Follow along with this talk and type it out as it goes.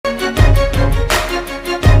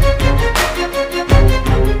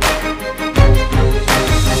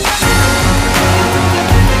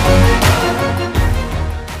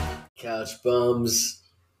Bums.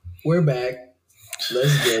 We're back.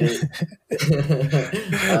 Let's get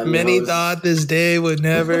it. Many thought this day would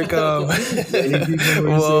never come.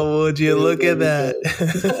 Well, would you look at that?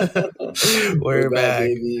 We're back,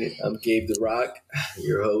 baby. I'm Gabe the Rock,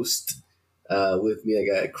 your host. With me, I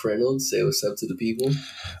got Krenold. Say what's up to the people.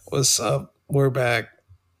 What's up? We're back.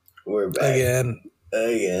 We're back again.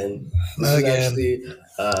 This is actually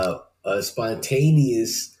a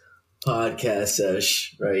spontaneous podcast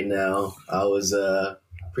sesh right now. I was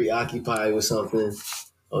preoccupied with something.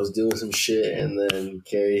 I was doing some shit, and then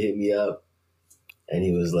Carrie hit me up, and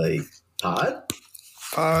he was like, "Pod,"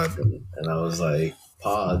 and I was like,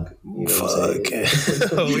 "Pog." You know what I'm saying?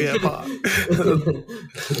 Oh yeah, Pog.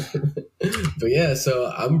 But yeah,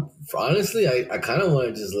 so I'm honestly, I kind of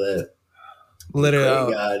want to just let it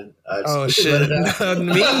out. God, oh shit!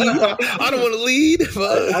 Me? I don't want to lead.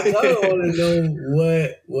 But I kind of want to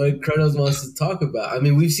know what Kronos wants to talk about. I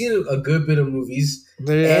mean, we've seen a good bit of movies.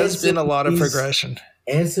 There has been a lot of progression,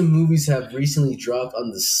 and some movies have recently dropped on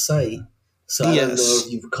the site. So I don't know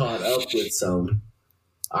if you've caught up with some.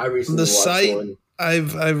 I recently watched one.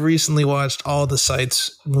 I've recently watched all the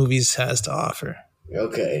site's movies has to offer.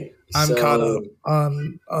 Okay, I'm caught up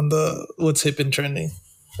on the what's hip and trending.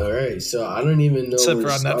 All right, so I don't even know. Except for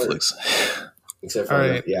on Netflix. Except for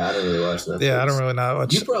I don't really watch Netflix. Yeah, I don't really not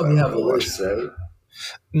watch. You probably have a list, right?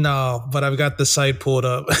 No, but I've got the site pulled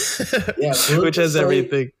up. Yeah, which has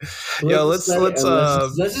everything. Yo, let's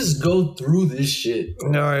just go through this shit. All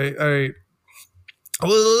right.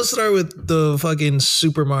 Well, let's start with the fucking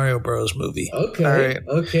Super Mario Bros. Movie. Okay. All right.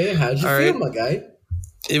 Okay. How'd you feel, my guy?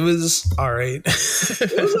 It was all right.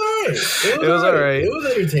 It was all right. It was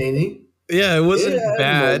entertaining. Yeah, it wasn't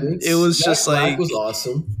bad. Moments. It was just like it was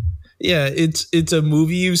awesome. Yeah, it's a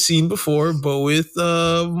movie you've seen before, but with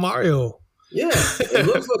Mario. Yeah, it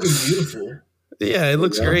looks fucking beautiful. Yeah, it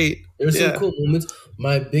looks great. There's some cool moments.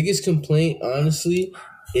 My biggest complaint, honestly,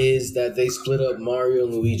 is that they split up Mario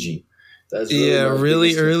and Luigi. That's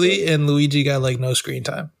really early, and Luigi got like no screen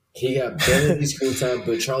time. He got barely screen time,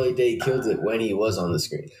 but Charlie Day killed it when he was on the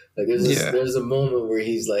screen. Like there's a moment where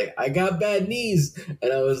he's like, "I got bad knees,"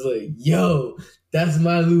 and I was like, "Yo, that's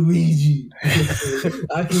my Luigi."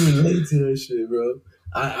 I can relate to that shit, bro.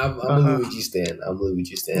 I'm a Luigi stan.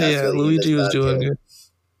 Yeah, Luigi was doing good.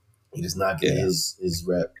 He does not get his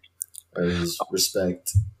rep or his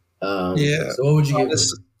respect. So what would you give him?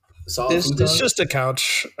 It's just a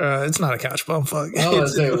couch. It's not a couch bum. Fuck.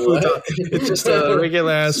 It's a futon. It's just a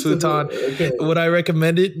regular ass futon. Okay. Would I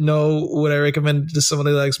recommend it? No. Would I recommend it to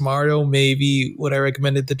somebody who likes Mario? Maybe. Would I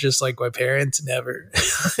recommend it to just like my parents? Never.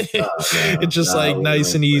 It's just like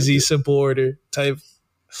nice and easy, simple order type.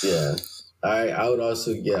 Yeah. I would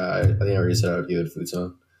also. Yeah. I think I already said I would give it a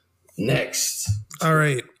futon. Next. All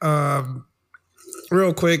right.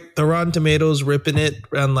 Real quick, the Rotten Tomatoes ripping it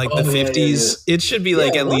around like the 50s. Yeah. It should be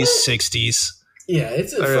like at least 60s. Yeah,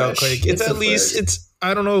 it's a fresh. Quick. It's at least it's.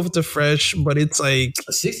 I don't know if it's a fresh, but it's like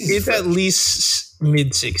 60s. It's at least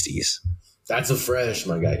mid 60s. That's a fresh,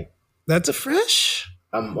 my guy. That's a fresh.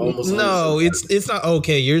 I'm almost. No, it's not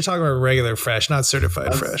okay. You're talking about regular fresh, not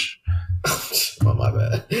certified fresh. Oh my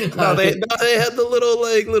bad. No, they had the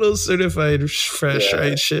little certified fresh,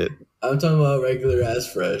 right? Shit. I'm talking about regular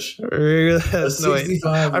ass fresh. No, wait.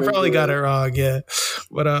 I probably got it wrong, yeah.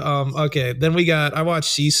 But okay. Then I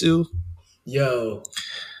watched Sisu. Yo,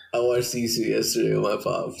 I watched Sisu yesterday with my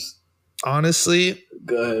pops. Honestly,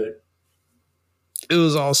 go ahead. It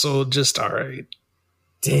was also just all right.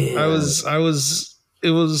 Damn. It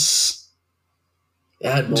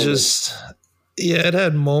had moments. It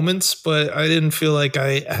had moments, but I didn't feel like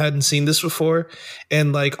I hadn't seen this before.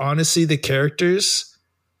 And like honestly, the characters.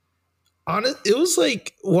 It was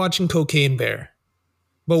like watching Cocaine Bear,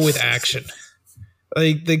 but with action.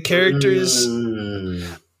 Like the characters,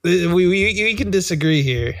 we can disagree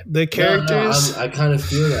here. The characters, I kind of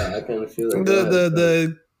feel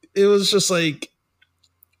that. It was just like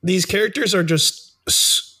these characters are just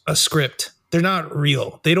a script. They're not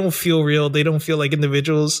real. They don't feel real. They don't feel like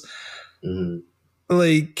individuals. Mm-hmm.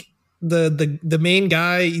 Like the main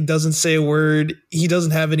guy, he doesn't say a word. He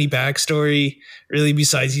doesn't have any backstory really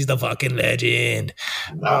besides he's the fucking legend.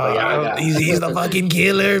 He's the fucking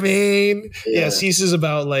killer, man. Yeah, Cease is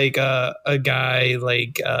about like a guy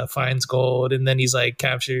like finds gold and then he's like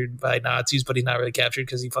captured by Nazis, but he's not really captured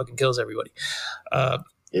because he fucking kills everybody.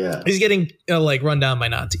 He's getting like run down by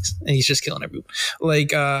Nazis and he's just killing everyone. Like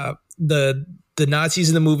the Nazis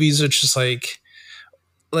in the movies are just like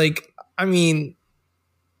I mean.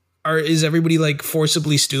 Is everybody like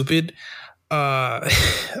forcibly stupid?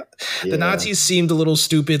 the Nazis seemed a little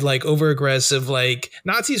stupid, like over aggressive. Like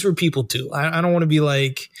Nazis were people too. I don't want to be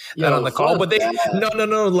like that on the call, but they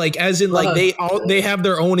no, like as in like they have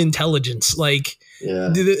their own intelligence. Like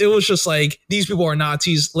it was just like these people are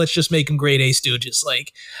Nazis. Let's just make them grade A stooges.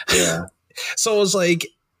 Like so it was like,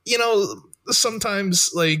 you know,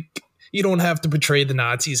 sometimes like you don't have to portray the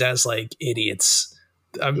Nazis as like idiots.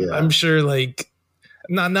 I'm sure like.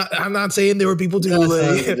 I'm not saying there were people too.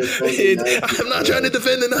 Like, I'm not trying to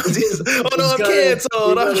defend the Nazis. Oh no,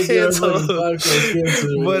 I'm canceled.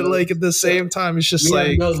 But like at the same time, it's just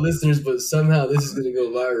like no listeners, but somehow this is gonna go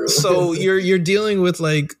viral. So you're dealing with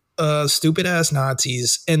like stupid ass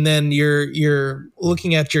Nazis, and then you're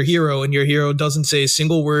looking at your hero, and your hero doesn't say a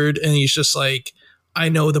single word, and he's just like, I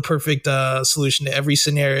know the perfect solution to every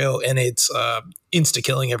scenario, and it's insta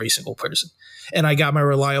killing every single person. And I got my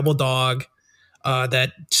reliable dog.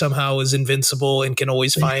 That somehow is invincible and can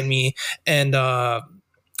always find me. And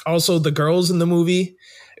also the girls in the movie,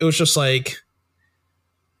 it was just like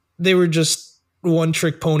they were just one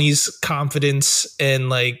trick ponies, confidence, and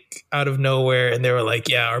like out of nowhere, and they were like,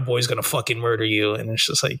 yeah, our boy's gonna fucking murder you. And it's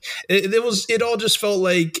just like it all just felt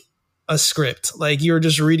like a script, like you were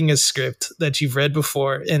just reading a script that you've read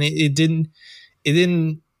before, and it didn't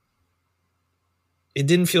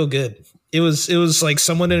feel good. It was like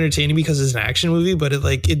somewhat entertaining because it's an action movie, but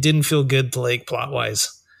it didn't feel good like plot wise.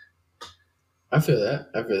 I feel that.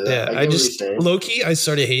 Yeah, I just low key I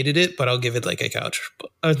sort of hated it, but I'll give it like a couch,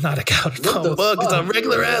 not a couch bug. It's a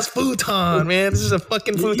regular ass futon, man. This is a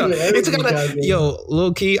fucking futon. It's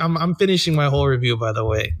low key. I'm finishing my whole review, by the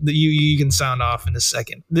way. You can sound off in a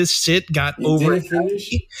second. This shit got over.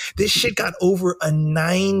 This shit got over a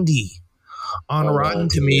 90 on Rotten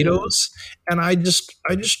Tomatoes, and I just.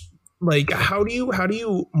 Like, how do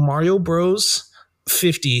you Mario Bros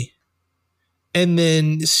 50 and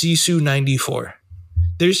then Sisu 94?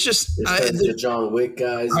 There's just the John Wick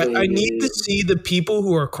guys. I need to see the people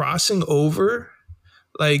who are crossing over,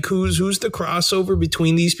 like who's the crossover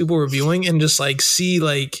between these people reviewing, and just like see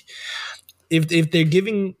like if they're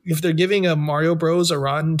giving a Mario Bros a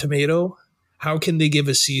Rotten Tomato, how can they give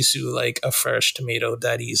a Sisu like a fresh tomato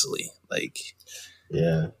that easily? Like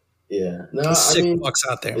Yeah, no, sick fucks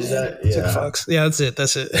out there. Sick fucks. Yeah,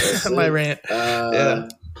 that's it. My rant. I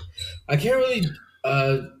can't really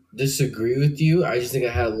disagree with you. I just think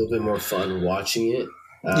I had a little bit more fun watching it.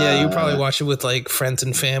 You probably watch it with like friends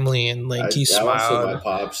and family, and like you smiled.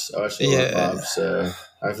 I watched it with my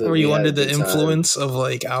pops. Were you under the influence of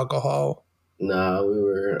like alcohol? Nah, we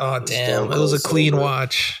were. Oh damn! It was a clean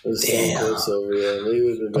watch. It was damn.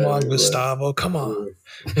 Come on, Gustavo. Come on.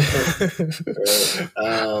 Right.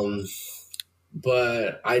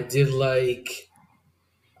 But I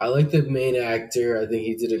like the main actor. I think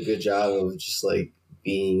he did a good job of just like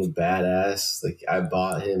being a badass. Like I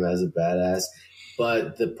bought him as a badass,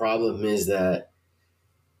 but the problem is that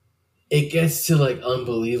it gets to like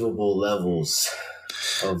unbelievable levels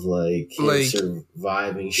of like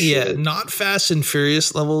surviving shit. Yeah, not Fast and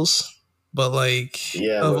Furious levels. But like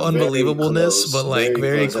of unbelievableness, but like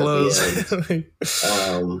very close.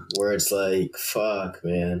 Where it's like, fuck,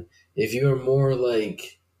 man. If you were more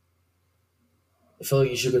like, I feel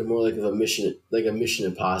like you should be more like a Mission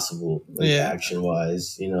Impossible, like action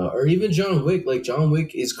wise, you know, or even John Wick. Like John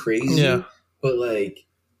Wick is crazy, but like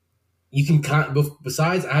you can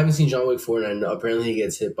besides, I haven't seen John Wick 4, and I know apparently he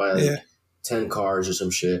gets hit by like 10 cars or some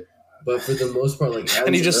shit. But for the most part, like,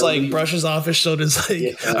 and he just like brushes off his shoulders,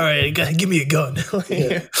 like, all right, give me a gun.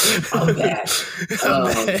 I'm back.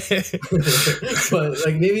 But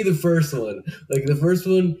like maybe the first one,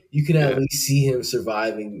 you can at least see him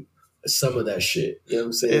surviving some of that shit. You know what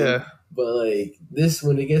I'm saying? Yeah. But like this,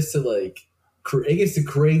 when it gets to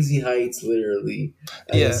crazy heights, literally.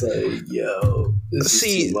 And it's like, yo, this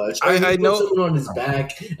is too much. I know someone on his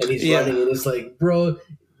back and he's running, and it's like, bro.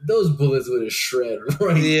 Those bullets would have shred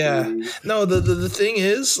right. Yeah. Through. No, the thing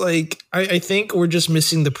is, like, I think we're just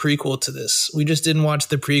missing the prequel to this. We just didn't watch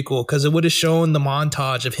the prequel because it would have shown the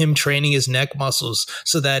montage of him training his neck muscles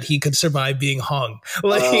so that he could survive being hung.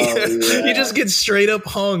 Like, he just gets straight up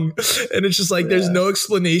hung. And it's just like, there's no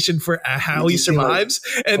explanation for how he survives.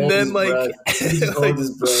 And then, like, and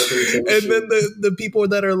then the people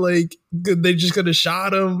that are like, they just could have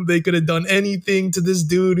shot him. They could have done anything to this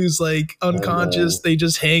dude who's like unconscious. They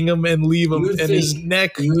just hang him and leave him, and his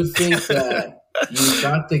neck. You would think that you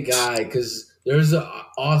shot the guy, because there's an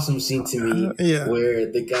awesome scene to me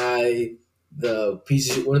where the guy,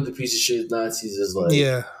 one of the piece of shit Nazis is like,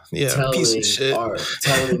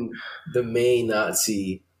 telling the main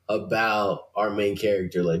Nazi about our main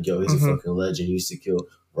character, like, yo, he's a fucking legend. He used to kill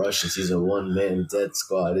Russians. He's a one-man dead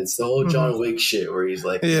squad. It's the whole John Wick shit where he's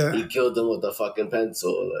like, he killed them with a fucking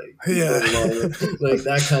pencil, like, like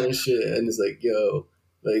that kind of shit. And it's like, yo,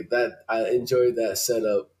 like that. I enjoyed that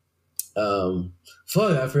setup.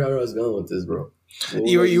 Fuck, I forgot where I was going with this, bro.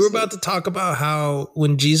 You were about to talk about how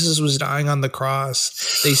when Jesus was dying on the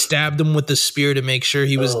cross, they stabbed him with the spear to make sure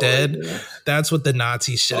he was dead. Yeah. That's what the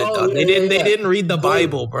Nazis should have done. They didn't read the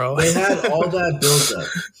Bible, bro. They had all that built up,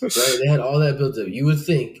 right? They had all that built up. You would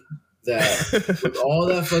think that with all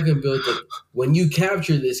that fucking built up, when you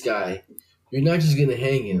capture this guy, you're not just gonna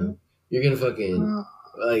hang him. You're gonna fucking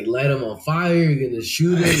like light him on fire. You're gonna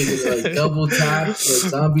shoot him. You're gonna like double tap like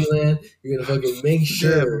Zombieland. You're gonna fucking make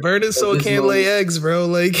sure burn it so it can't lay eggs, bro.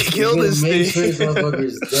 Like kill this thing. Make sure this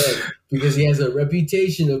motherfucker's dead because he has a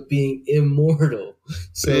reputation of being immortal.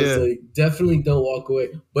 So it's like definitely don't walk away.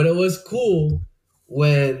 But it was cool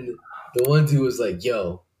when the one dude was like,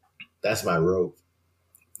 "Yo, that's my rope.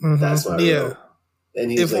 That's my rope." And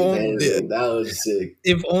he was that was sick.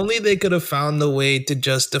 If only they could have found the way to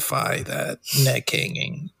justify that neck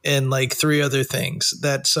hanging and like 3 other things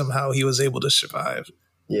that somehow he was able to survive.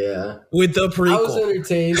 Yeah. With the prequel. I was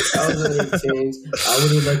entertained. I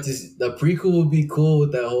would have liked to see, the prequel would be cool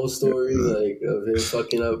with that whole story, like of him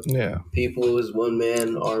fucking up people, his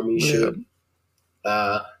one-man army shit.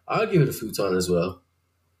 I'll give it a futon as well.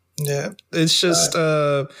 Yeah. It's just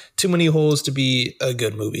too many holes to be a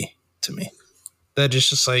good movie to me. That is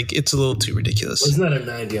just like it's a little too ridiculous. It's not a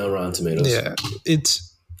 90 on Rotten Tomatoes. Yeah,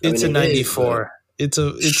 it's a 94. It's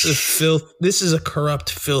a filth. This is a corrupt,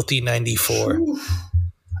 filthy 94.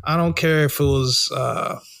 I don't care if it was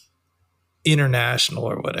international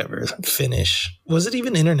or whatever. Finnish. Was it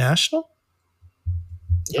even international?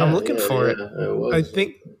 Yeah, I'm looking for it. It was. I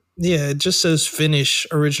think. Yeah, it just says Finnish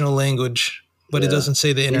original language. But it doesn't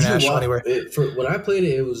say the international anywhere. When I played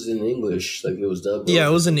it, it was in English. Like it was dubbed. Yeah,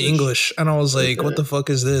 it was in English. And I was like, what the fuck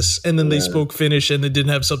is this? And then they spoke Finnish and they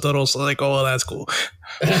didn't have subtitles. So like, oh, well, that's cool.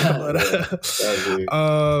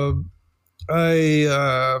 All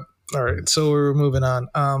right. So we're moving on.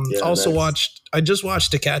 I just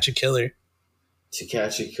watched To Catch a Killer. To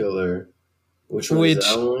Catch a Killer. Which one is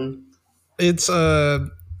that one? It's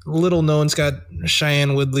little known. It's got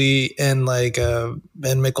Cheyenne Woodley and like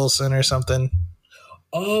Ben Mickelson or something.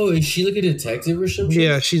 Oh, is she like a detective or something?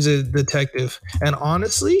 Yeah, she's a detective. And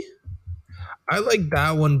honestly, I like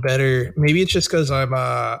that one better. Maybe it's just because I'm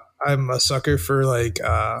a sucker for like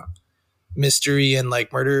mystery and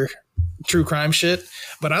like murder, true crime shit.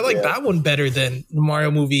 But I like that one better than the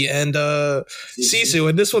Mario movie and Sisu.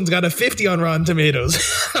 And this one's got a 50 on Rotten Tomatoes.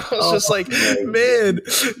 I was just like, man,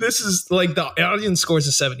 this is like the audience scores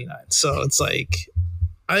a 79. So it's like,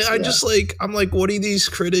 I just like, I'm like, what are these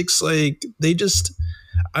critics like? They just,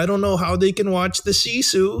 I don't know how they can watch the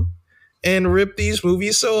Sisu and rip these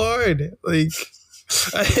movies so hard. Like,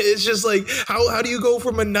 it's just like, how do you go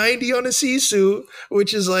from a 90 on a Sisu,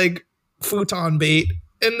 which is like futon bait,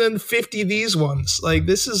 and then 50 these ones? Like,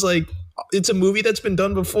 this is like, it's a movie that's been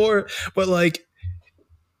done before, but like,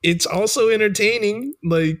 it's also entertaining.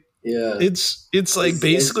 Like, it's like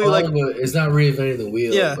basically like it's not reinventing the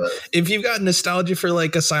wheel. Yeah, but if you've got nostalgia for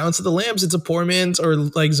like a Silence of the Lambs, it's a poor man's, or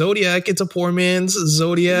like Zodiac, it's a poor man's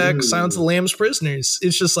Zodiac. Silence of the Lambs, Prisoners.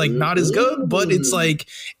 It's just like not as good, but it's like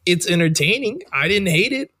it's entertaining. I didn't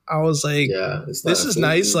hate it. I was like, this is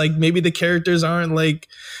nice. Like maybe the characters aren't like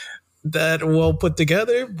that well put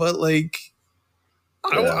together, but like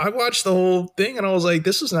I watched the whole thing and I was like,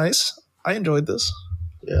 this is nice. I enjoyed this.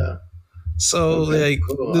 Yeah. So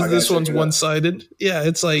cool. This one's one-sided. Yeah,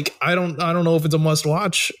 it's like I don't know if it's a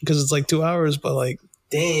must-watch because it's like 2 hours, but like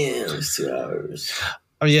damn, it's 2 hours.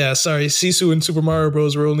 Oh yeah, sorry. Sisu and Super Mario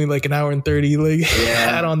Bros. Were only like an hour and 30. Like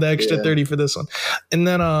add on the extra 30 for this one. And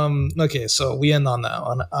then okay, so we end on that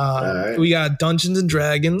one. Right. We got Dungeons and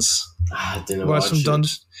Dragons. I didn't watch some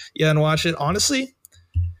Dungeons. Yeah, and watch it. Honestly,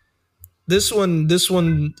 This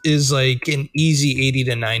one is like an easy 80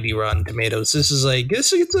 to 90 Rotten Tomatoes. This is like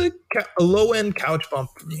it's a low end couch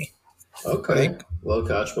bump for me. Okay, like, low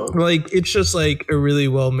couch bump. Like it's just like a really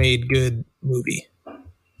well made good movie,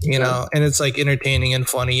 you know, and it's like entertaining and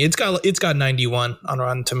funny. It's got 91 on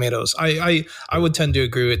Rotten Tomatoes. I would tend to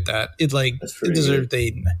agree with that. It like it deserved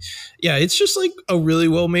it's just like a really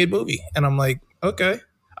well made movie, and I'm like, okay.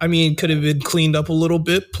 I mean, could have been cleaned up a little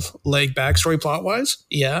bit, like backstory plot wise.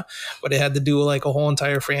 Yeah. But it had to do with like a whole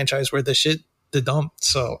entire franchise worth of shit to dump.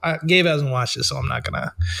 So Gabe hasn't watched it, so I'm not going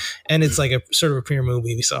to. And it's like a sort of a premiere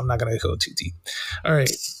movie, so I'm not going to go too deep. All right.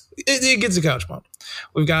 It gets a couch bump.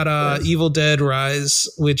 We've got Evil Dead Rise,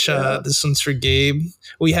 which this one's for Gabe.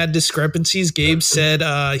 We had discrepancies. Gabe said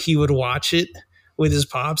he would watch it. with his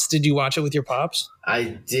pops. Did you watch it with your pops? I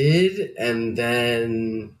did, and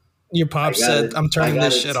then your pops said, "I'm turning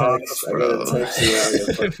this shit off."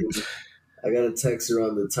 I got a text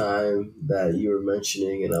around the time that you were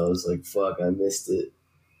mentioning, and I was like, "Fuck, I missed it."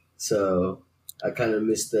 So I kind of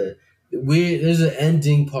missed there's an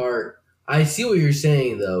ending part. I see what you're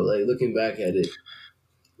saying though. Like looking back at it,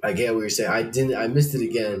 I get what you're saying. I missed it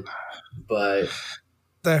again, but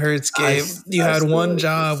that hurts, Gabe. You had one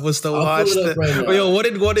job was to watch the. Right Yo, what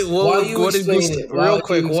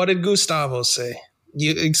did Gustavo say?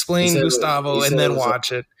 You explain Gustavo and then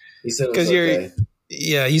watch it. He said because okay.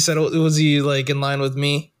 He said was he like in line with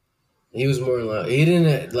me? He was more in line. He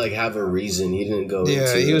didn't like have a reason. He didn't go.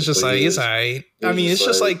 Yeah, he was just like it's alright. I mean, it's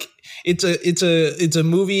just like it's a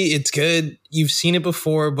movie. It's good. You've seen it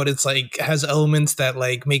before, but it's like has elements that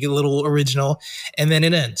like make it a little original, and then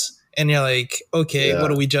it ends. And you're like, okay, what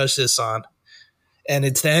do we judge this on? And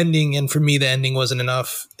it's the ending. And for me, the ending wasn't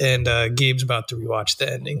enough. And Gabe's about to rewatch the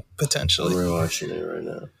ending, potentially. I'm rewatching it right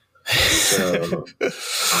now. So,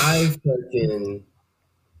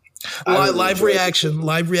 live reaction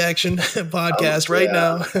podcast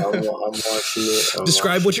now. I'm watching it.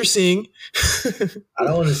 Describe what you're seeing. I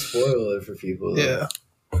don't want to spoil it for people. Though. Yeah.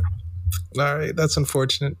 All right. That's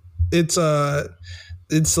unfortunate. It's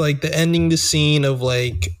like the ending, the scene of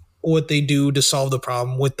like, what they do to solve the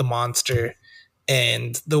problem with the monster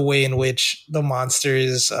and the way in which the monster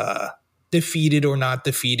is defeated or not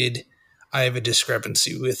defeated. I have a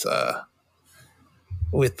discrepancy with how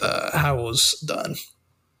it was done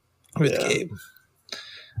with Gabe.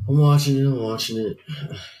 I'm watching it.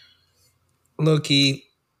 Low-key.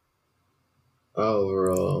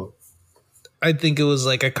 Overall. I think it was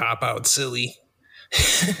like a cop-out silly.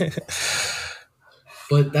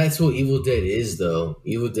 But that's what Evil Dead is, though.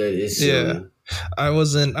 Evil Dead is silly. Yeah. I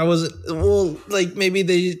wasn't. Well, like maybe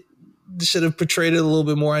they should have portrayed it a little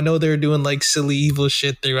bit more. I know they were doing like silly evil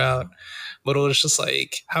shit throughout, but it was just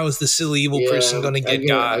like, how is the silly evil person going to get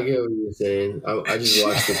God? I get what you're saying. I just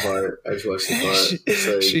watched the part. It's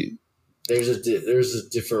like, there's a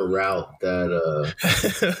different route that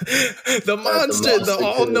the monster, the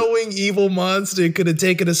all-knowing evil monster, could have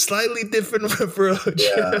taken a slightly different approach.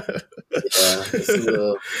 Yeah, it's a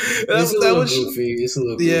little goofy. It's a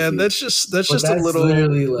little goofy. Yeah, that's just a little.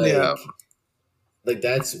 Literally like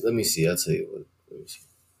that's. Let me see. I'll tell you what.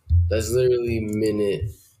 That's literally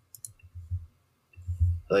minute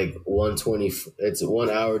like 120. It's 1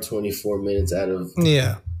 hour 24 minutes out of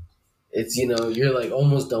It's, you're like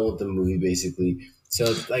almost done with the movie basically.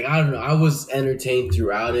 So like, I don't know. I was entertained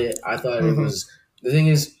throughout it. I thought it was, the thing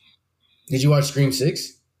is, did you watch Scream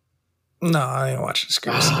 6? No, I ain't watching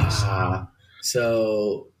Scream 6.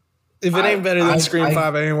 So if it ain't better than Scream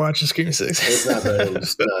 5, I ain't watching Scream 6. It's not better than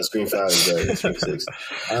Scream 5 is better than Scream 6.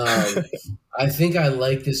 I think I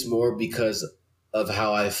like this more because of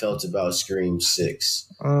how I felt about Scream 6.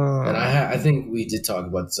 And I think we did talk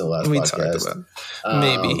about this in the last podcast. Talked about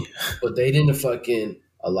maybe. But they didn't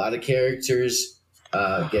a lot of characters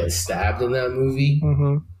get stabbed in that movie.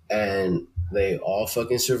 And they all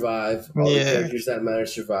fucking survive. All the characters that matter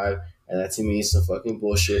survive. And that to me is some fucking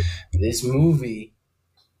bullshit. This movie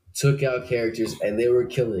took out characters and they were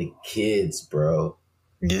killing kids, bro.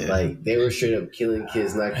 Yeah. Like, they were straight up killing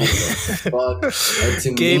kids, not giving a fuck. And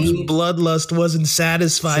to Gabe's bloodlust wasn't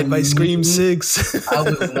satisfied by Scream 6. I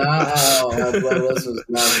was not. My bloodlust was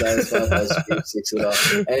not satisfied by Scream 6 at all.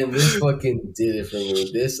 And this fucking did it for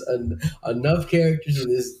me. Enough characters in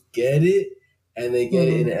this get it, and they get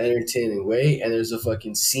it in an entertaining way. And there's a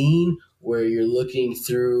fucking scene where you're looking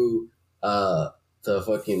through the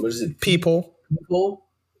fucking, what is it? People.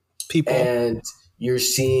 And you're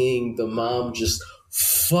seeing the mom just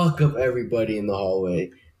fuck up everybody in the hallway,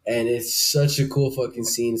 and it's such a cool fucking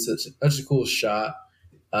scene, such a cool shot.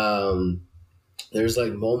 There's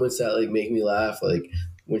like moments that like make me laugh, like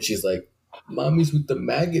when she's like, "Mommy's with the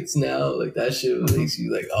maggots now," like that shit makes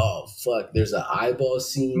you like, oh fuck. There's an eyeball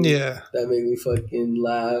scene that made me fucking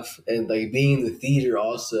laugh, and like being in the theater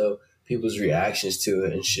also, people's reactions to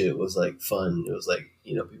it and shit was like fun. It was like,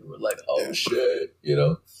 people were like, oh shit,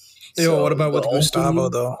 So, what about with Gustavo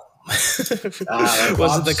though? Was it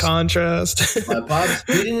the contrast? My pops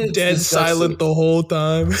dead silent the whole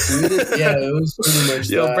time. It was pretty much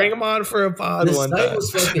that. Bring him on for a pod one time.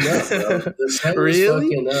 Was fucking up, bro. The site really? Was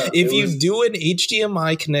fucking up. If you do an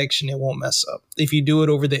HDMI connection, it won't mess up. If you do it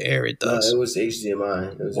over the air, it does. No, it was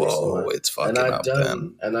HDMI. HDMI. It's fucking up.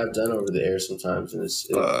 And I've done over the air sometimes, and it's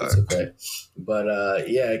okay. But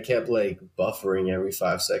it kept like buffering every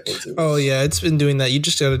 5 seconds. Oh yeah, it's been doing that. You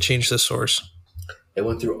just got to change the source. It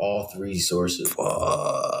went through all 3 sources. Fuck.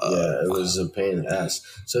 Yeah, it was a pain in the ass.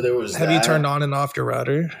 So there was. Have you turned on and off your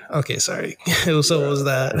router? Okay, sorry. So what was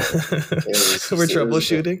that? We're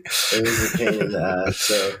troubleshooting. It was a pain in the ass.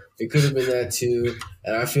 So it could have been that too.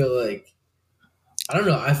 And I feel like, I don't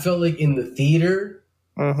know. I felt like in the theater,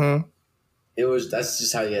 it was. That's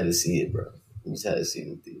just how you had to see it, bro. You just had to see it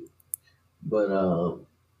in the theater. But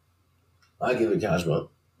I give it Couch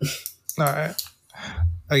Bump. All right.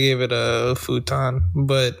 I gave it a futon,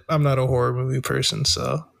 but I'm not a horror movie person,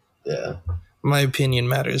 so yeah, my opinion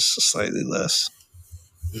matters slightly less.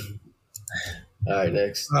 All right,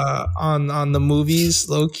 next. On the movies,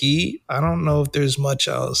 low key, I don't know if there's much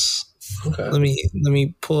else. Okay. Let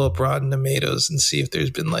me pull up Rotten Tomatoes and see if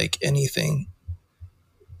there's been like anything.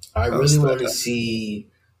 I really want to see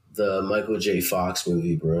the Michael J. Fox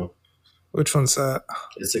movie, bro. Which one's that?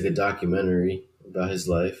 It's like a documentary about his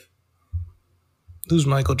life. Who's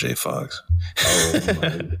Michael J. Fox?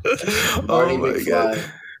 Oh my God!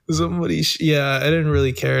 Somebody, I didn't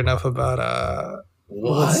really care enough about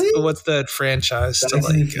what's that franchise Back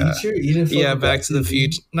to the Future? You didn't Back to the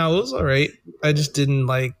Future. No, it was all right. I just didn't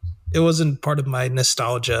like. It wasn't part of my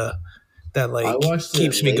nostalgia that like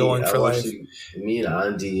keeps me going for life. Me and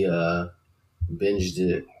Andy binged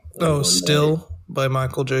it. Still night. By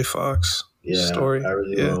Michael J. Fox. Yeah, story. I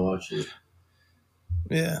really want to watch it.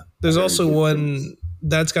 Yeah, there's also one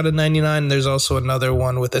that's got a 99. There's also another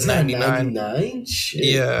one with a 99. 99? Shit.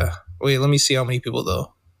 Yeah. Wait, let me see how many people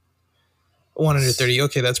though. 130.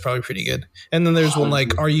 Okay, that's probably pretty good. And then there's one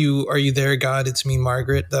like Are you there, God? It's Me,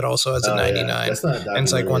 Margaret. That also has a 99. Yeah. That's not a documentary. And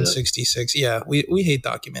it's like 166. Yeah, we hate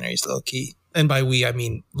documentaries, low key. And by we, I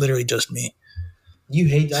mean literally just me. You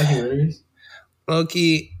hate documentaries? Low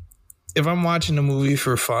key, if I'm watching a movie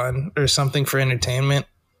for fun or something for entertainment,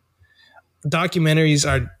 documentaries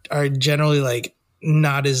are generally like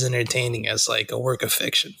not as entertaining as like a work of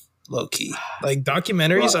fiction, low key. Like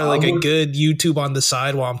documentaries are like a good YouTube on the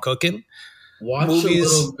side while I'm cooking. Watch a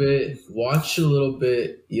little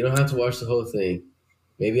bit. You don't have to watch the whole thing.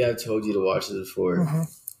 Maybe I've told you to watch it before.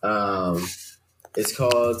 It's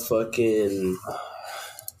called fucking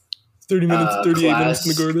 30 minutes, 38 minutes in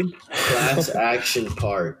the garden. Class Action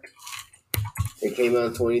Park. It came out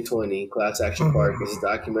in 2020. Class Action Park is a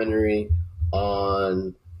documentary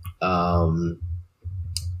on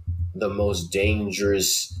the most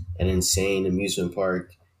dangerous and insane amusement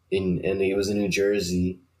park and it was in New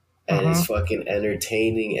Jersey, and it's fucking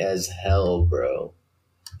entertaining as hell, bro.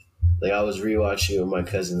 Like I was rewatching it with my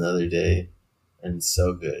cousin the other day, and it's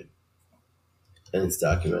so good. And it's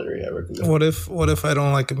a documentary. I recommend. What if I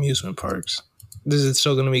don't like amusement parks? Is it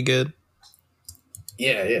still gonna be good?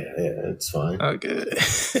 Yeah, it's fine. Okay.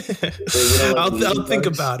 I'll think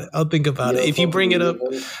about it. If you bring it up,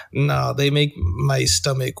 no, they make my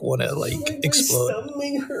stomach want to like explode. My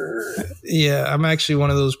stomach hurt. Yeah, I'm actually one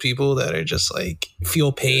of those people that are just like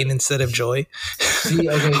feel pain instead of joy. See,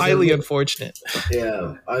 highly unfortunate.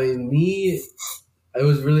 Yeah, I mean, it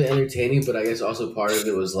was really entertaining, but I guess also part of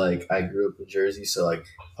it was like I grew up in Jersey, so like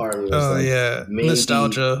part of me was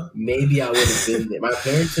nostalgia. Maybe I would have been there. My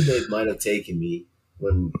parents said they might have taken me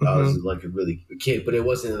when I was like a really kid, but it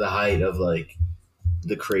wasn't the height of like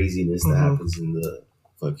the craziness that happens in the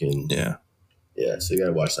fucking yeah. So you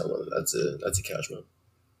gotta watch that one. That's a couch one.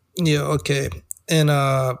 Yeah. Okay. And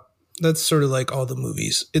that's sort of like all the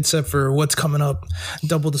movies except for what's coming up.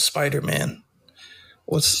 Double the Spider-Man.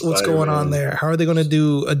 What's going on there? How are they going to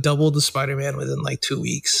do a double the Spider-Man within like 2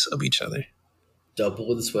 weeks of each other?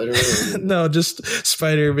 Double the Spider-Man? No, just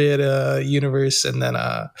Spider-Man universe and then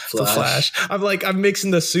the Flash. I'm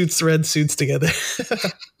mixing the red suits together.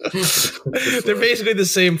 They're basically the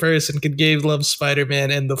same person. Gabe loves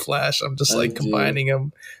Spider-Man and the Flash. I'm just combining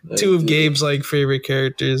them. Two of Gabe's like favorite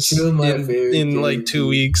characters. Two of my favorite in like 2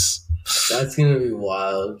 weeks. That's gonna be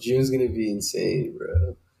wild. June's gonna be insane,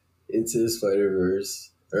 bro. Into the Spider-Verse.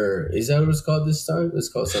 Or is that what it's called this time? It's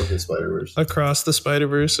called something Spider-Verse. Across the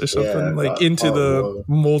Spider-Verse or something. Into the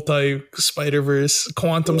multi-Spider-Verse,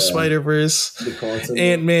 quantum Spider-Verse,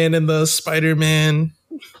 Ant-Man and the Spider-Man.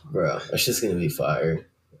 Bro, that's just going to be fire.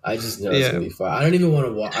 I just know it's going to be fire. I don't even want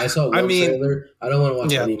to watch. I saw one trailer. I don't want to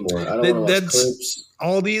watch anymore. I don't want to watch clips.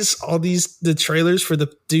 All these the trailers for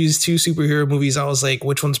these two superhero movies, I was like,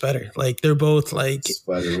 which one's better? Like they're both like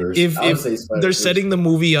Spider-Verse. If they're setting the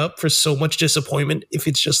movie up for so much disappointment if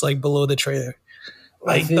it's just like below the trailer.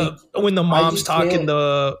 Like when the mom's talking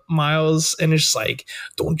to Miles and it's like,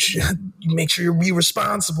 don't you make sure you be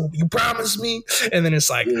responsible. You promise me. And then it's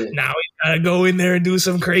like, now he's gotta go in there and do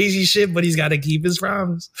some crazy shit, but he's gotta keep his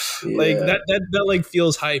promise. Yeah. Like that like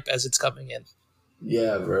feels hype as it's coming in.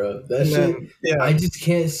 Yeah, bro. That shit. Yeah. I just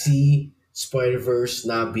can't see Spider-Verse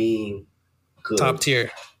not being good. Top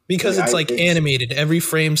tier. Because it's like animated, every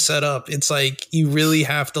frame set up. It's like you really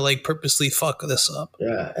have to like purposely fuck this up.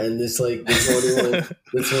 Yeah, and it's like the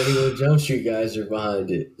 21 Jump Street guys are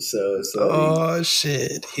behind it. So it's like, oh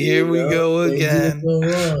shit, here we go again.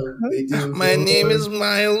 My name is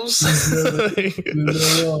Miles. My name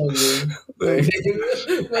is Miles.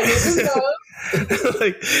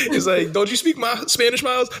 Like he's like, don't you speak Spanish,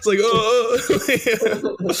 Miles? It's like,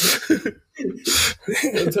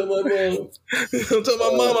 don't tell my mom. Don't tell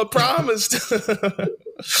my mom. I promised.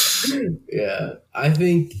 Yeah, I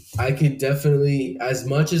think I could definitely, as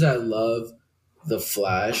much as I love the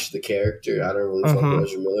Flash, the character, I don't really fuck with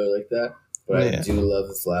Ezra Miller like that, but I do love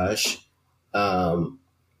the Flash.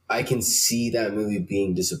 I can see that movie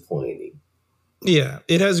being disappointing. Yeah,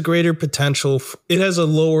 it has greater potential. It has a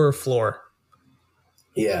lower floor.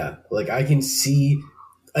 Yeah, like I can see,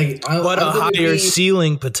 like, but a higher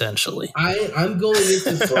ceiling potentially. I'm going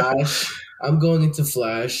into Flash. I'm going into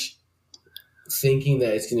Flash, thinking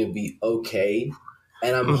that it's going to be okay,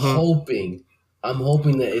 and I'm hoping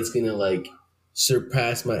that it's going to like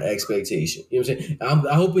surpass my expectation. You know what I'm saying? I'm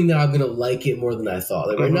hoping that I'm going to like it more than I thought.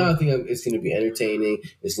 Like right now, I think it's going to be entertaining.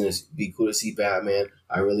 It's going to be cool to see Batman.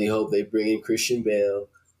 I really hope they bring in Christian Bale.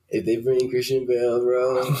 If they bring in Christian Bale,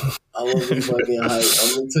 bro, I'm going to be fucking hyped.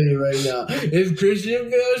 I'm going to tell you right now. If Christian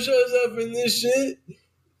Bale shows up in this shit,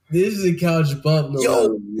 this is a couch bump.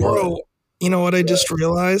 Yo, bro, you know what I just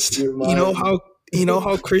realized? You know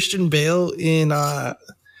how Christian Bale in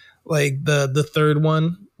like the third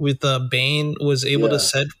one with Bane was able to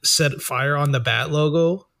set fire on the Bat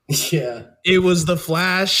logo? Yeah. It was the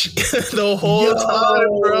Flash the whole time,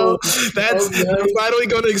 bro. I'm finally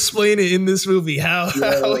going to explain it in this movie how he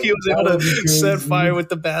was able to set fire with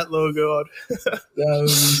the Bat logo on. That would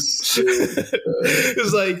be sick. It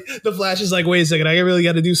was like the Flash is like, wait a second, I really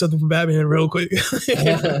got to do something for Batman real quick.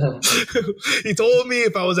 He told me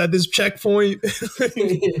if I was at this checkpoint,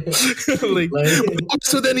 like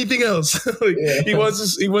with anything else, like, he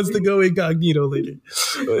wants to go incognito later.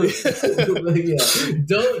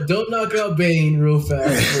 Don't knock out Bane real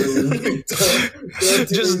fast.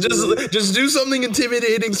 just do something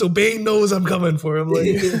intimidating so Bane knows I'm coming for him.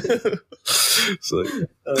 Like, so,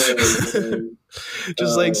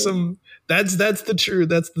 just like some. That's the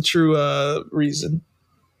true reason.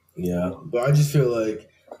 Yeah, but I just feel like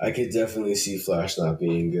I could definitely see Flash not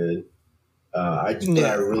being good. I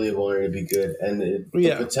really want it to be good, and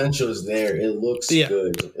the potential is there. It looks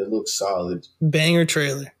good. It looks solid. Banger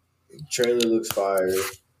trailer. Trailer looks fire.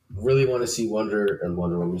 Really want to see Wonder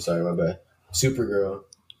Woman. Sorry, my bad. Supergirl.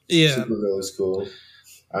 Yeah, Supergirl is cool.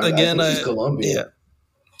 I think she's Colombian. Yeah,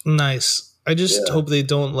 nice. I just hope they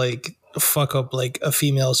don't like fuck up like a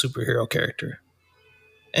female superhero character,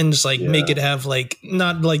 and just like make it have like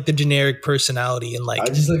not like the generic personality and like I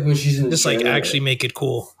just like when she's in the just trailer. Like actually make it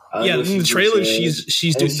cool. Yeah, in the trailer,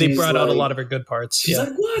 they brought out a lot of her good parts. She's like,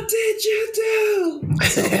 "What did you do?"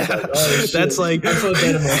 That's like, I felt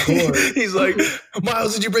that in my core. He's like,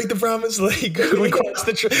 "Miles, did you break the promise?" Like we crossed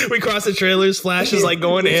the trailers. Flash is like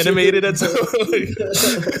going animated at some. That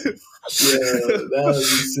would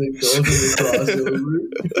be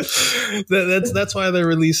sick. That's why they're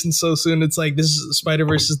releasing so soon. It's like this is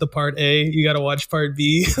Spider-Verse is the part A. You got to watch part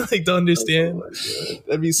B like to understand.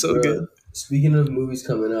 That'd be so good. Speaking of movies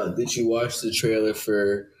coming out, did you watch the trailer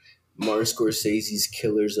for Martin Scorsese's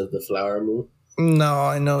Killers of the Flower Moon? No,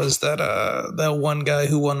 I know is that one guy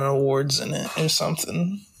who won awards in it or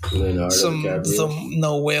something. Leonardo some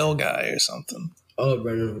whale guy or something. Oh,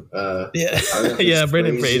 Brendan.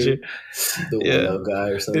 Brendan Fraser. The whale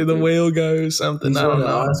guy or something. The whale guy or something. I don't know.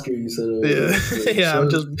 Oscar, you said. I'm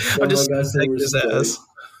just his ass.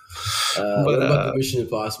 What about the Mission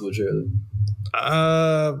Impossible trailer?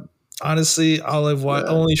 Honestly,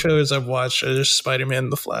 only trailers I've watched are just Spider-Man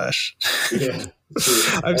and The Flash. Yeah.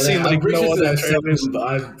 I've seen like no other trailers.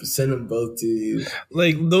 I've sent them both to you.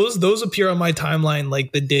 Like those appear on my timeline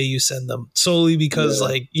like the day you send them, solely because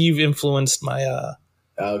like you've influenced my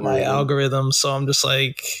my algorithm. So I'm just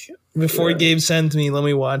like, before Gabe sends me, let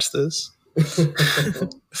me watch this.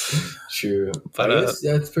 True, but I guess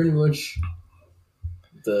that's pretty much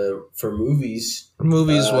for movies.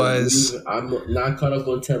 Movies wise, I'm not caught up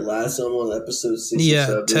on Ted Lasso. I'm on episode 6.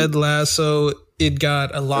 Yeah, Ted Lasso. It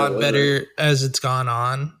got a lot better as it's gone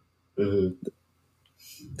on. Mm-hmm.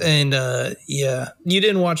 And you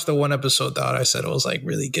didn't watch the one episode that I said it was like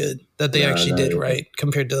really good that they actually did right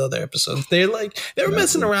compared to the other episodes. They were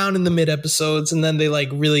messing around in the mid episodes, and then they like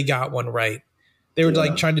really got one right. They were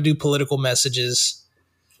like trying to do political messages.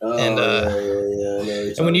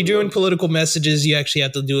 It And when you're doing political messages, you actually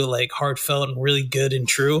have to do it like heartfelt and really good and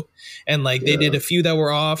true. And like they did a few that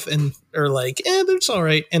were off and are like, that's all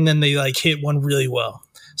right. And then they like hit one really well.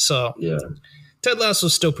 So Ted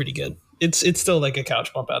Lasso's still pretty good. It's still like a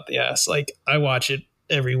couch bump out the ass. Like I watch it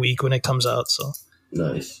every week when it comes out. So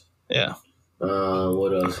nice. Yeah.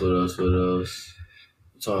 What else? Want to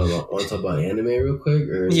talk about anime real quick?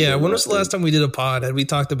 Or when was the last time we did a pod? Had we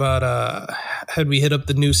talked about had we hit up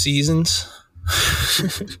the new seasons?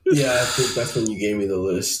 Yeah, I think that's when you gave me the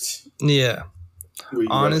list. Yeah.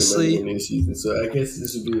 Honestly, the new season. So I guess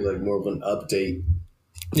this would be like more of an update.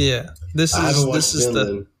 Yeah. This is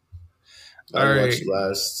the all right.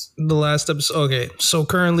 The last episode. Okay, so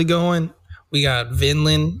currently going, we got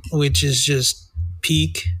Vinland, which is just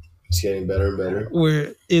peak. It's getting better and better.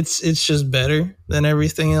 Where it's just better than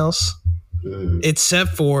everything else,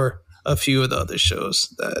 except for a few of the other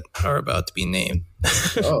shows that are about to be named.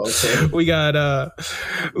 Oh, okay. We got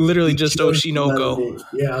literally just Oshinoko.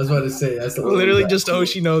 Yeah, I was about to say that's the literally just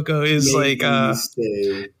Oshinoko is like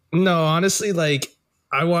no, honestly, like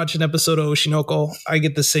I watch an episode of Oshinoko, I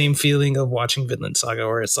get the same feeling of watching Vinland Saga,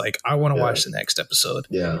 where it's like I want to watch the next episode.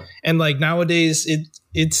 Yeah, and like nowadays,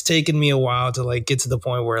 it's taken me a while to like get to the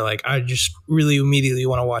point where like I just really immediately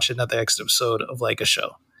want to watch another next episode of like a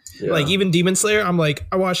show. Yeah. Like even Demon Slayer, I'm like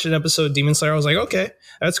I watched an episode of Demon Slayer, I was like, okay,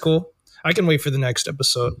 that's cool. I can wait for the next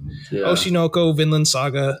episode. Yeah. Oshinoko, Vinland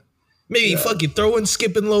Saga. Maybe fucking throw in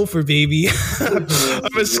Skip and Loafer, baby. I'm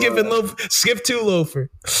a Skip and Loafer. Skip 2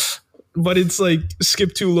 Loafer. But it's like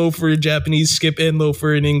Skip 2 Loafer in Japanese, Skip and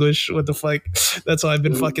Loafer in English. What the fuck? That's how I've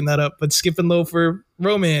been fucking that up. But Skip and Loafer,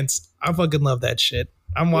 romance. I fucking love that shit.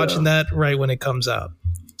 I'm watching that right when it comes out.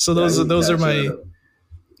 So those are my...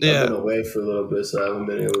 I've been away for a little bit, so I haven't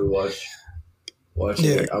been able to watch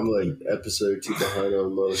it. I'm like episode 2 behind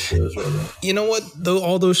on most shows right now. You know what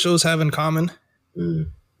all those shows have in common?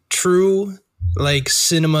 True, like,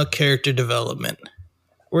 cinema character development.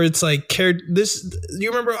 Where it's like, you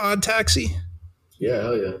remember Odd Taxi? Yeah,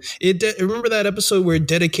 hell yeah. Remember that episode where it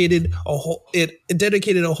dedicated a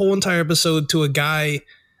whole entire episode to a guy's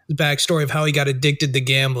backstory of how he got addicted to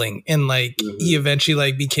gambling and like he eventually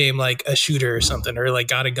like became like a shooter or something, or like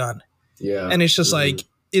got a gun. Yeah. And it's just like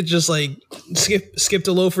Skip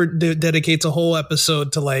to Loafer dedicates a whole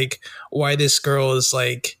episode to like why this girl is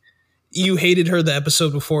like, you hated her the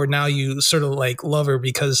episode before, now you sort of like love her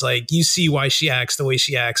because like you see why she acts the way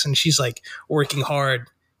she acts, and she's like working hard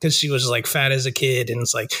because she was like fat as a kid, and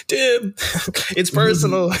it's like, damn, it's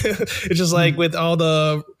personal. It's just like with all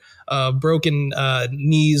the broken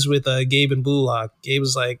knees with Gabe and Blue Lock. Gabe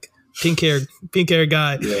was like pink hair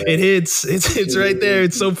guy. Yeah. It hits. It's right there.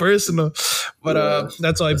 It's so personal. But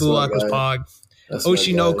that's why Blue Lock was Pog.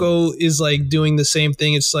 Oshinoko is like doing the same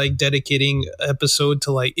thing. It's like dedicating episode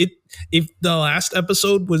to like it. If the last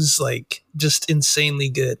episode was like just insanely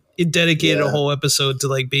good, it dedicated a whole episode to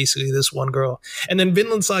like basically this one girl. And then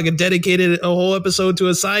Vinland Saga dedicated a whole episode to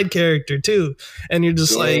a side character too. And you're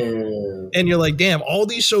just like, and you're like, damn, all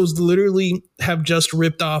these shows literally have just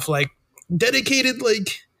ripped off like dedicated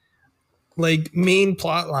like main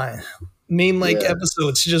plot line, main like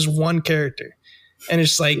episodes to just one character. And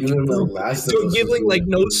it's like giving like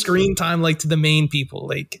no screen time like to the main people,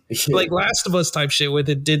 like Last of Us type shit with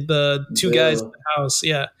it did the two guys in the house.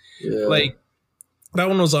 Yeah. Like that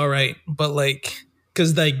one was all right, but like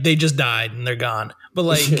because like they just died and they're gone. But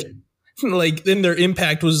like like then their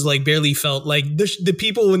impact was like barely felt. Like the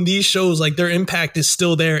people in these shows, like their impact is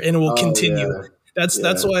still there and it will continue.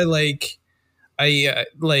 That's why like I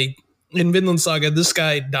like in Vinland Saga this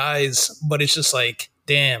guy dies, but it's just like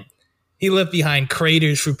damn. He left behind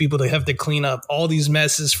craters for people to have to clean up, all these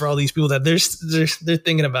messes for all these people that they're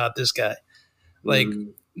thinking about this guy. Like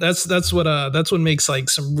that's what makes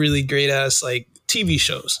like some really great ass like TV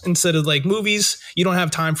shows instead of like movies. You don't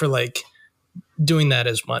have time for like doing that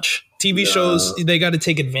as much. TV shows, they got to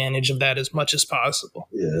take advantage of that as much as possible.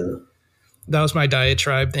 Yeah, that was my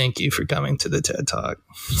diatribe. Thank you for coming to the TED Talk.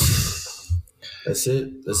 That's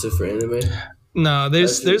it. That's it for anime. No,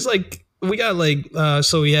 there's like. We got like,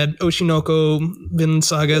 so we had Oshinoko, Vinland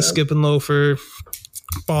Saga, Skip and Loafer,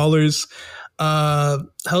 Ballers,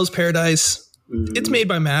 Hell's Paradise. It's made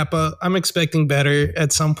by MAPPA. I'm expecting better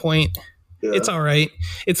at some point. Yeah. It's all right.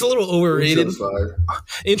 It's a little overrated.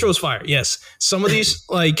 Intro's fire. Yes. Some of these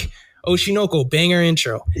like Oshinoko, banger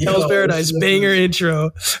intro. Hell's Paradise, banger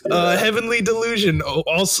intro. Heavenly Delusion.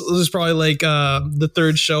 Also, this is probably like the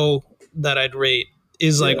third show that I'd rate.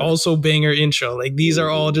 Is like also banger intro. Like these are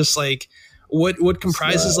all just like what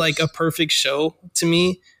comprises like a perfect show to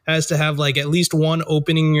me has to have like at least one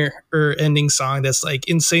opening or ending song that's like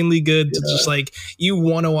insanely good to just like you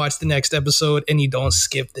want to watch the next episode and you don't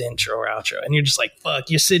skip the intro or outro and you're just like fuck,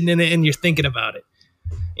 you're sitting in it and you're thinking about it.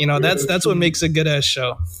 You know, that's what makes a good ass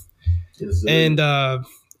show. Yes, and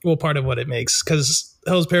well, part of what it makes, because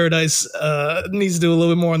Hell's Paradise needs to do a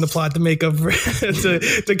little bit more on the plot to make up for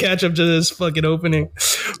to catch up to this fucking opening.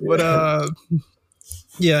 But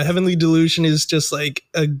yeah, Heavenly Delusion is just like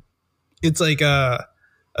a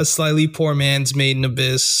slightly poor man's Made in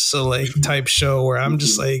Abyss, so like type show where I'm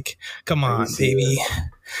just like, come on, baby,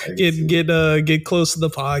 get close to the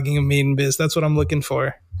pogging of Made in Abyss. That's what I'm looking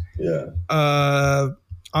for. Yeah.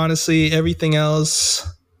 Honestly, everything else.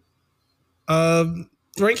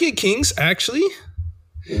 Ranking of Kings, actually,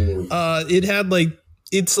 it had like,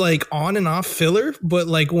 it's like on and off filler, but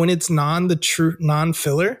like when it's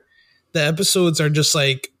non-filler, the episodes are just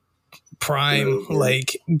like prime,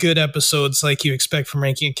 like good episodes like you expect from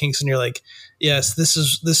Ranking of Kings, and you're like, yes, this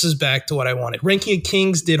is back to what I wanted. Ranking of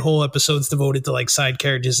Kings did whole episodes devoted to like side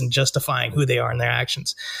characters and justifying who they are and their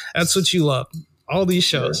actions. That's what you love. All these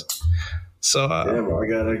shows. Yeah. So damn, I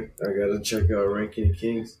gotta check out Ranking of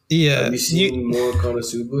Kings. Yeah, have you seen more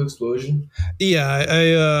Konosuba Explosion?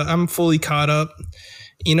 Yeah, I'm fully caught up.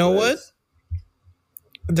 You know what?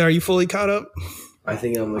 Are you fully caught up? I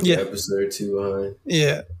think I'm like an episode or two behind.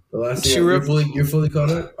 Yeah. The last thing you're fully caught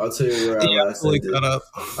up? I'll tell you where I last ended. Caught up.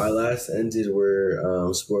 I last ended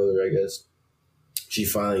where spoiler, I guess. She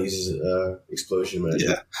finally uses explosion magic.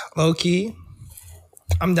 Yeah. Low key.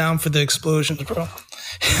 I'm down for the explosions, bro.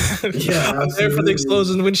 Yeah, I'm there for the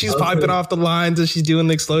explosions when she's piping off the lines and she's doing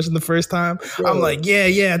the explosion the first time. Bro. I'm like,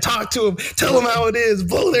 yeah, talk to him, tell them how it is,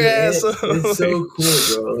 blow their ass up. It's so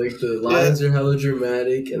cool, bro. Like the lines are hella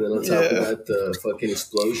dramatic, and then on top of that, the fucking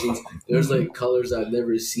explosions. There's like colors I've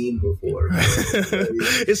never seen before. Like,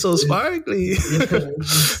 it's so sparkly.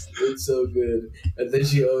 It's so good. And then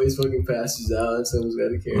she always fucking passes out, and someone's got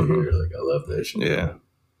to carry her. Like, I love that shit. Yeah.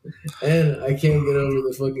 And I can't get over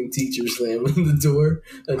the fucking teacher slamming the door,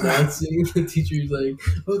 announcing the teacher's like,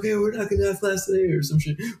 okay, we're not gonna have class today or some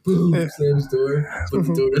shit. Boom, slams door, but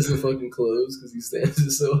the door doesn't fucking close because he slams it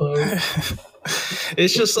so hard.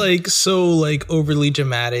 It's just like so like overly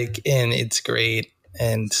dramatic, and it's great.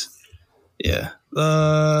 And yeah,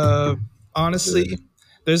 honestly,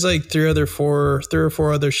 there's like three or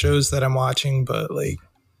four other shows that I'm watching, but like,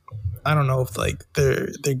 I don't know if like they're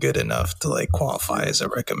good enough to like qualify as a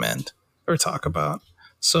recommend or talk about.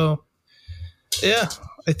 So yeah,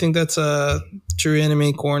 I think that's a true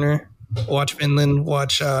anime corner. Watch Vinland,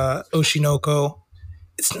 watch Oshinoko.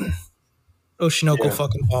 It's Oshinoko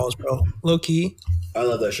fucking balls, bro. Low key. I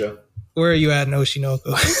love that show. Where are you at in Oshinoko?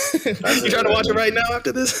 You trying to watch it right now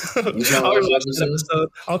after this? I'll watch this episode.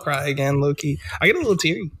 I'll cry again, low key. I get a little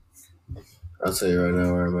teary. I'll tell you right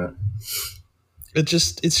now where I'm at.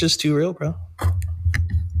 It's just too real, bro.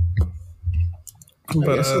 But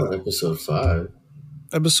I guess on episode 5.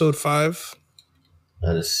 Episode 5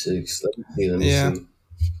 out of 6. Let me see.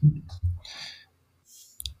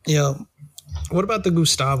 Yeah. What about the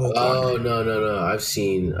Gustavo? Oh no! I've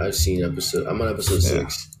seen episode. I'm on episode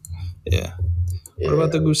 6. Yeah. What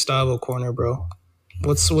about the Gustavo corner, bro?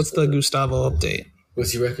 What's the Gustavo update?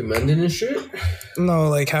 Was he recommending and shit? No,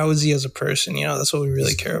 like how is he as a person? You know, that's what we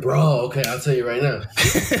really care about. Bro, okay, I'll tell you right now.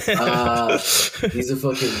 He's a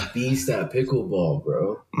fucking beast at pickleball,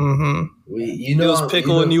 bro. Mm-hmm. He was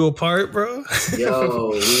pickling you apart, bro.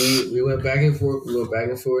 Yo, we went back and forth.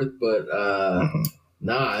 But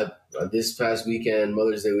this past weekend,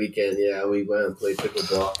 Mother's Day weekend, we went and played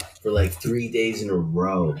pickleball for like 3 days in a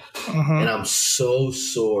row, and I'm so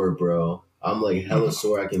sore, bro. I'm like hella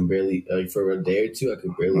sore. I can barely, like for a day or two, I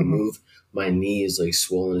could barely move. My knee is like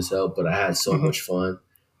swollen as hell, but I had so much fun.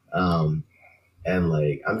 And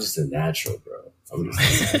like, I'm just a natural, bro. I'm just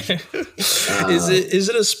a natural. Is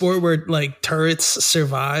it a sport where like turrets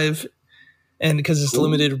survive, and because it's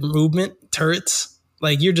limited movement, turrets,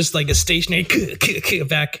 like you're just like a stationary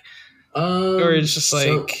back, or it's just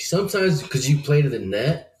like sometimes because you play to the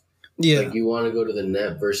net. Yeah, like you want to go to the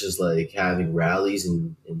net versus like having rallies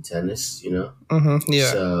in tennis, you know? Yeah.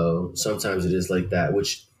 So sometimes it is like that,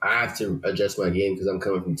 which I have to adjust my game because I'm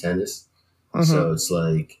coming from tennis. So it's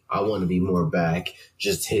like I want to be more back,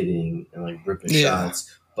 just hitting and like ripping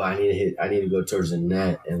shots, but I need to go towards the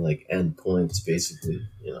net and like end points, basically,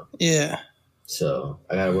 you know? Yeah. So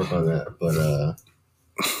I gotta work on that, but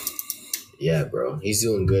yeah, bro, he's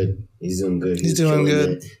doing good. He's doing good. He's doing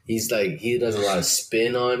good. It. He's like, he does a lot of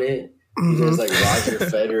spin on it. He does like Roger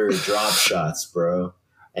Federer drop shots, bro.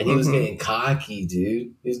 And he was getting cocky,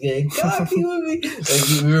 dude. He was getting cocky with me.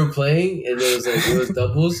 Like, we were playing, and it was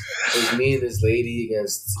doubles. It was me and this lady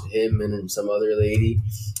against him and some other lady.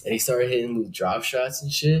 And he started hitting me with drop shots and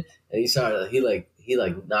shit. And he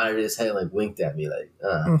nodded his head and like winked at me like,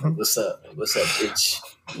 what's up? What's up, bitch?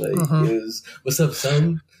 Like, it was, what's up,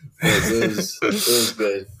 son? Like, it was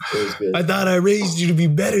good. It was good. I thought I raised you to be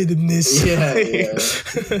better than this. Yeah.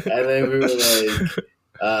 And then we were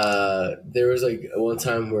like, there was like one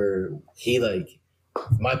time where he like,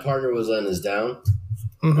 my partner was letting us down,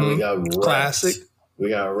 and we got wrecked. Classic.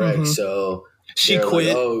 We got wrecked. So she quit.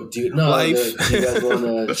 Like, oh, dude, no, do you guys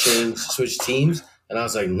want to switch teams? And I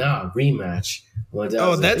was like, nah, rematch.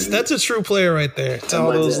 That's a true player right there. To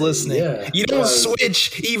all those listening, you don't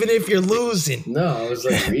switch even if you're losing. No, I was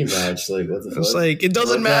like, rematch. Like, what the fuck? It's like, it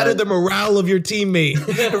doesn't matter the morale of your teammate.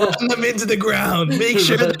 Run them into the ground. Make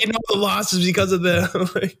sure they know the losses because of them.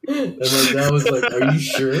 And my dad was like, "Are you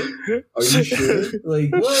sure? Are you sure?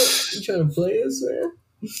 Like, what? You trying to play us, man?"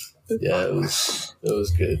 Yeah, it was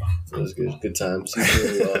good. It was good. Good times.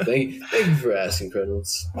 Really well. Thank you for asking,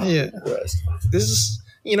 Reynolds. Yeah. This is,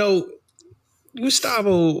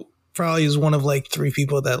 Gustavo probably is one of like 3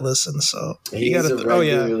 people that listen. So he's a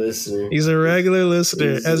regular listener. He's a regular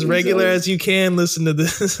listener. As regular as you can listen to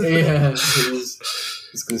this. Yeah.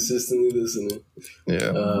 He's consistently listening.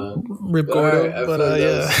 Yeah. Rip Gordo.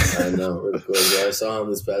 I know, Rip Gordo. I saw him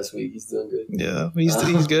this past week. He's doing good. Yeah.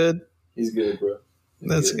 He's good. He's good, bro.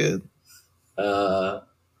 That's good. But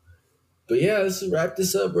yeah, let's wrap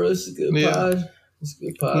this up, bro. It's a good pod. It's a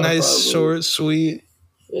good pod. Nice, short, sweet.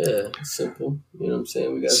 Yeah, simple. You know what I'm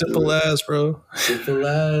saying? We got simple as, bro. Simple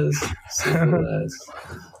as. All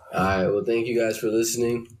right. Well, thank you guys for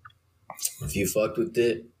listening. If you fucked with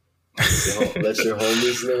it, let your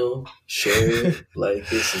homies know. Share it,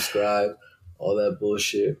 like it, subscribe, all that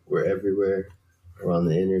bullshit. We're everywhere. We're on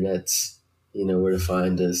the internets. You know where to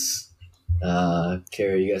find us.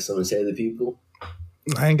 Carrie, you got something to say to the people?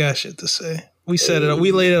 I ain't got shit to say. We said it.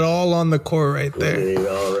 We laid it all on the court right there. We laid it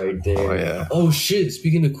all right there. Oh, yeah. Oh, shit.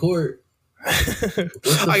 Speaking of court.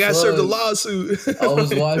 I got served a lawsuit. I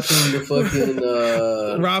was watching the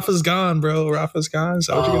fucking... Rafa's gone, bro. Rafa's gone. Is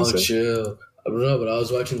that what you're going to say? Chill. I don't know, but I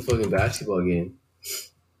was watching the fucking basketball game.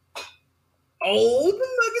 Oh, the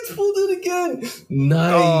Nuggets pulled it again.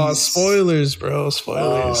 Nice. Oh, spoilers, bro.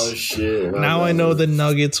 Spoilers. Oh, shit. Now I know the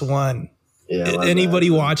Nuggets won. Yeah, anybody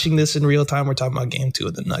watching this in real time, we're talking about game 2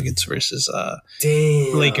 of the Nuggets versus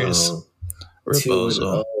Lakers.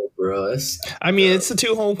 Rebozo. Bro. I mean, it's the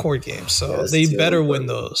 2 home court games, so they better win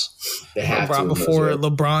those. They have to. Before those,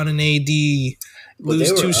 right? LeBron and AD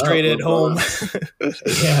lose 2 straight at home.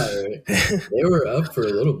 Yeah, they were up for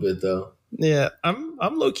a little bit though. Yeah, I'm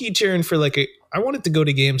low key cheering for I wanted to go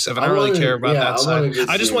to Game 7. I don't really care about that side.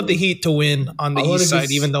 I just want the Heat to win on the East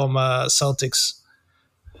side, even though I'm Celtics.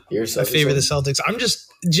 I favor the Celtics. I'm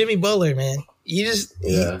just Jimmy Butler, man. It's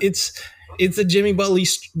a Jimmy Butler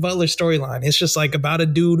storyline. It's just like about a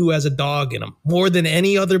dude who has a dog in him more than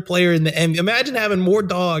any other player in the NBA. Imagine having more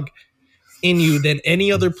dog in you than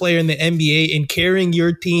any other player in the NBA and carrying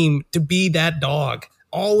your team to be that dog.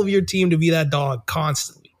 All of your team to be that dog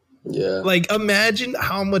constantly. Yeah. Like imagine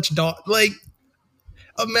how much dog. Like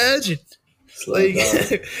imagine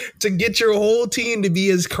to get your whole team to be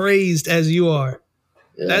as crazed as you are.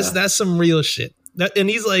 Yeah. That's some real shit. And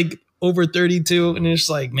he's like over 32, and it's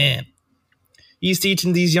like, man, he's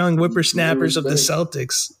teaching these young whippersnappers of the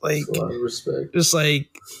Celtics, like, a lot of respect. Just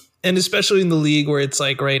like, and especially in the league where it's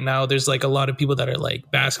like right now, there's like a lot of people that are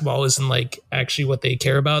like basketball isn't like actually what they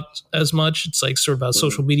care about as much. It's like sort of about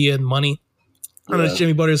social media and money. Yeah. And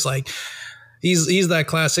Jimmy Butler's like, he's that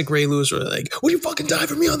classic Ray Lewis where like, will you fucking die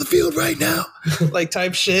for me on the field right now? Like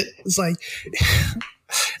type shit. It's like.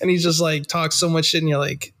 And he just like talks so much shit, and you're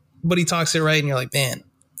like, but he talks it right, and you're like, man,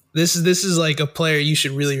 this is like a player you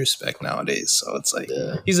should really respect nowadays. So it's like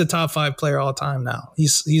he's a top 5 player all time now.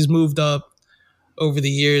 He's moved up over the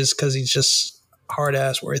years because he's just hard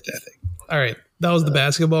ass work ethic. All right, that was the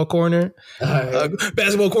basketball corner. Right.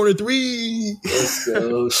 Basketball corner 3. Let's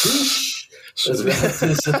go. Let's wrap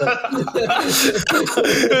this up.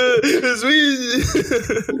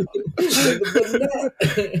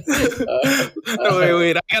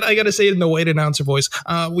 Wait. I gotta say it in the white announcer voice.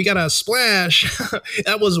 We got a splash.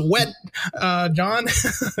 That was wet, John.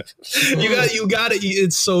 you got it.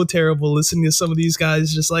 It's so terrible listening to some of these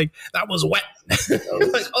guys. Just like that was wet.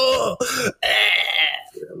 Like, oh,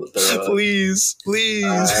 please.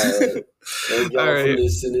 Thank y'all for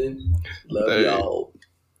listening. Love y'all.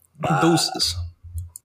 Deuces.